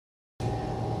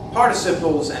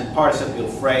Participles and participial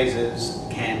phrases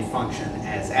can function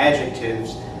as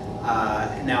adjectives.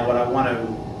 Now what I want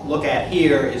to look at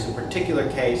here is a particular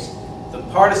case, the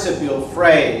participial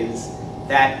phrase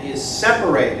that is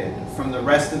separated from the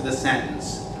rest of the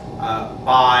sentence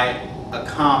by a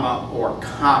comma or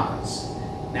commas.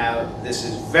 Now this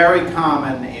is very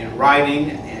common in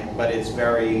writing, but it's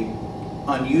very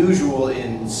unusual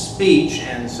in speech,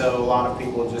 and so a lot of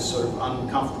people are just sort of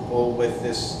uncomfortable with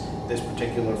this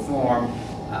particular form,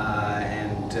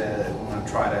 and want to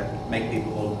try to make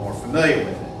people a little more familiar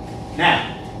with it.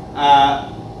 Now,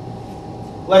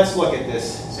 let's look at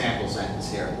this sample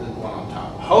sentence here, the one on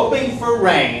top. Hoping for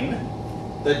rain,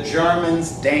 the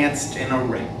Germans danced in a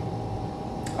ring.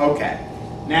 Okay,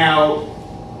 now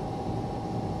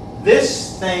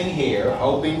this thing here,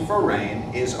 hoping for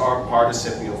rain, is our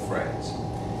participial phrase.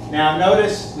 Now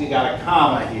notice we got a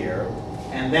comma here,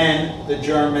 and then the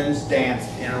Germans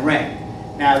danced in a ring.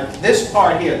 Now this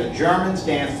part here, the Germans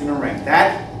danced in a ring,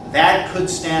 that could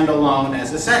stand alone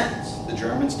as a sentence. The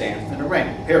Germans danced in a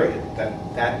ring, period.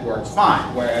 That works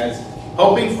fine. Whereas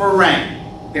hoping for rain,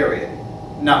 period.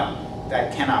 No,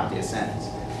 that cannot be a sentence.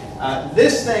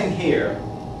 This thing here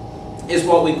is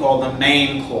what we call the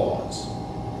main clause.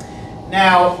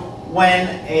 Now,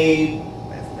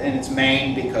 and it's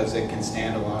main because it can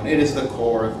stand alone, it is the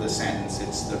core of the sentence.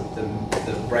 It's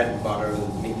the bread and butter, the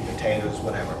meat and potatoes,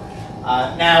 whatever.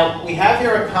 Now, we have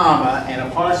here a comma and a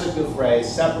participial phrase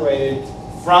separated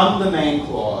from the main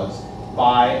clause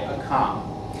by a comma.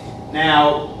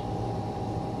 Now,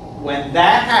 when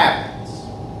that happens,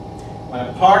 when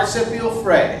a participial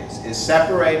phrase is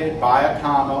separated by a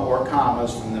comma or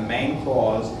commas from the main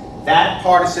clause, that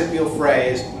participial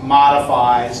phrase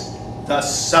modifies the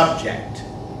subject.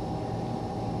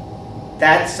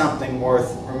 That's something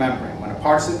worth remembering. When a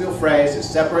participial phrase is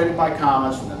separated by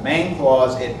commas from the main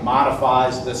clause, it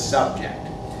modifies the subject.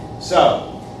 So,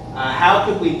 how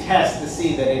could we test to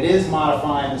see that it is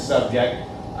modifying the subject?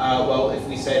 Well, if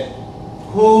we said,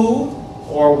 who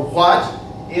or what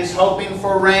is hoping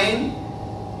for rain?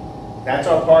 That's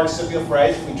our participial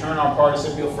phrase. If we turn our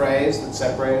participial phrase that's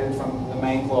separated from the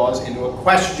main clause into a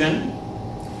question,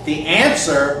 the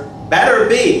answer better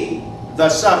be the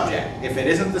subject. If it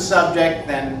isn't the subject,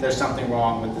 then there's something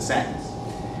wrong with the sentence.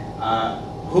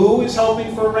 Who is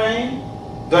hoping for rain?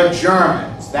 The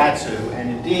Germans. That's who.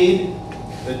 And indeed,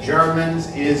 the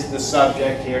Germans is the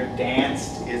subject here.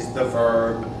 Danced is the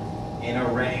verb. In a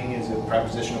ring is a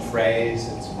prepositional phrase.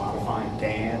 It's modifying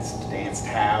danced. Danced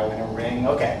how in a ring.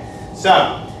 Okay.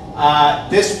 So,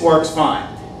 this works fine.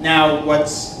 Now,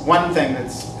 what's one thing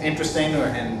that's interesting,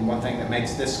 and one thing that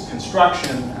makes this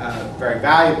construction very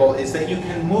valuable, is that you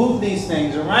can move these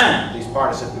things around, these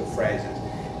participial phrases.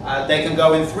 They can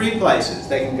go in three places.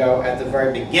 They can go at the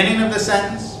very beginning of the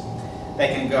sentence, they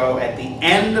can go at the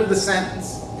end of the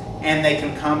sentence, and they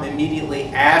can come immediately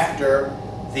after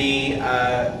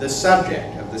the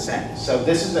subject of the sentence. So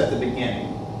this is at the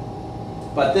beginning,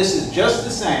 but this is just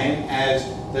the same as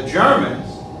the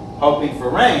Germans, hoping for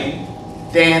rain,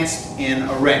 danced in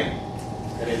a ring.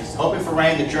 That is, hoping for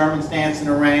rain, the Germans danced in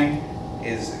a ring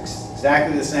is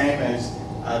exactly the same as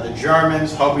the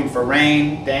Germans, hoping for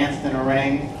rain, danced in a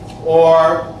ring,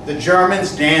 or the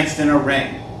Germans danced in a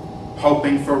ring,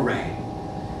 hoping for rain.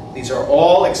 These are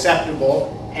all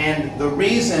acceptable, and the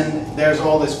reason there's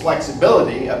all this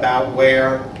flexibility about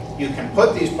where you can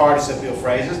put these participial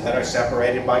phrases that are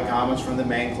separated by commas from the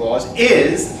main clause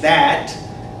is that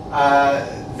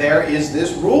there is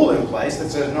this rule in place that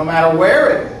says no matter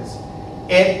where it is,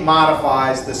 it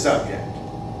modifies the subject.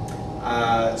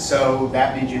 So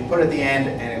that means you put it at the end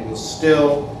and it will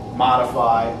still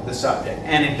modify the subject.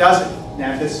 And it doesn't.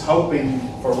 Now this hoping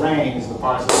for rain is the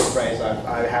participial phrase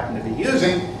I happen to be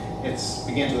using. It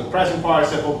begins with a present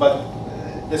participle, but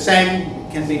the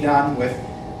same can be done with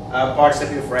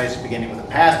participial phrases beginning with a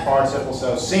past participle.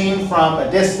 So seen from a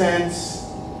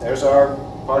distance, there's our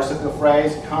participial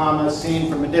phrase, comma, seen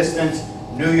from a distance,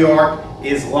 New York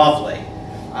is lovely.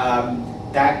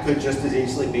 That could just as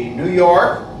easily be New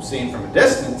York, seen from a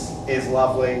distance, is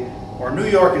lovely, or New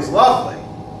York is lovely,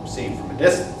 seen from a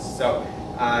distance. So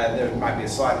there might be a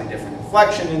slightly different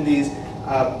inflection in these,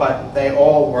 but they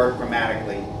all work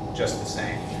grammatically just the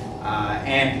same.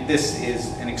 And this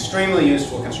is an extremely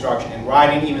useful construction in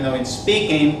writing, even though in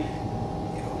speaking,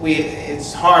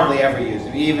 it's hardly ever used. I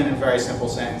mean, even in very simple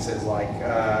sentences like,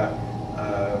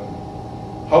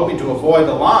 hoping to avoid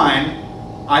the line,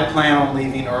 I plan on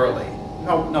leaving early.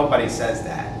 Nobody says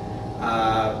that.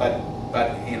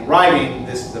 But in writing,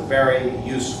 this is a very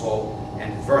useful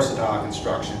and versatile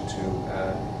construction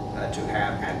to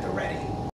have at the ready.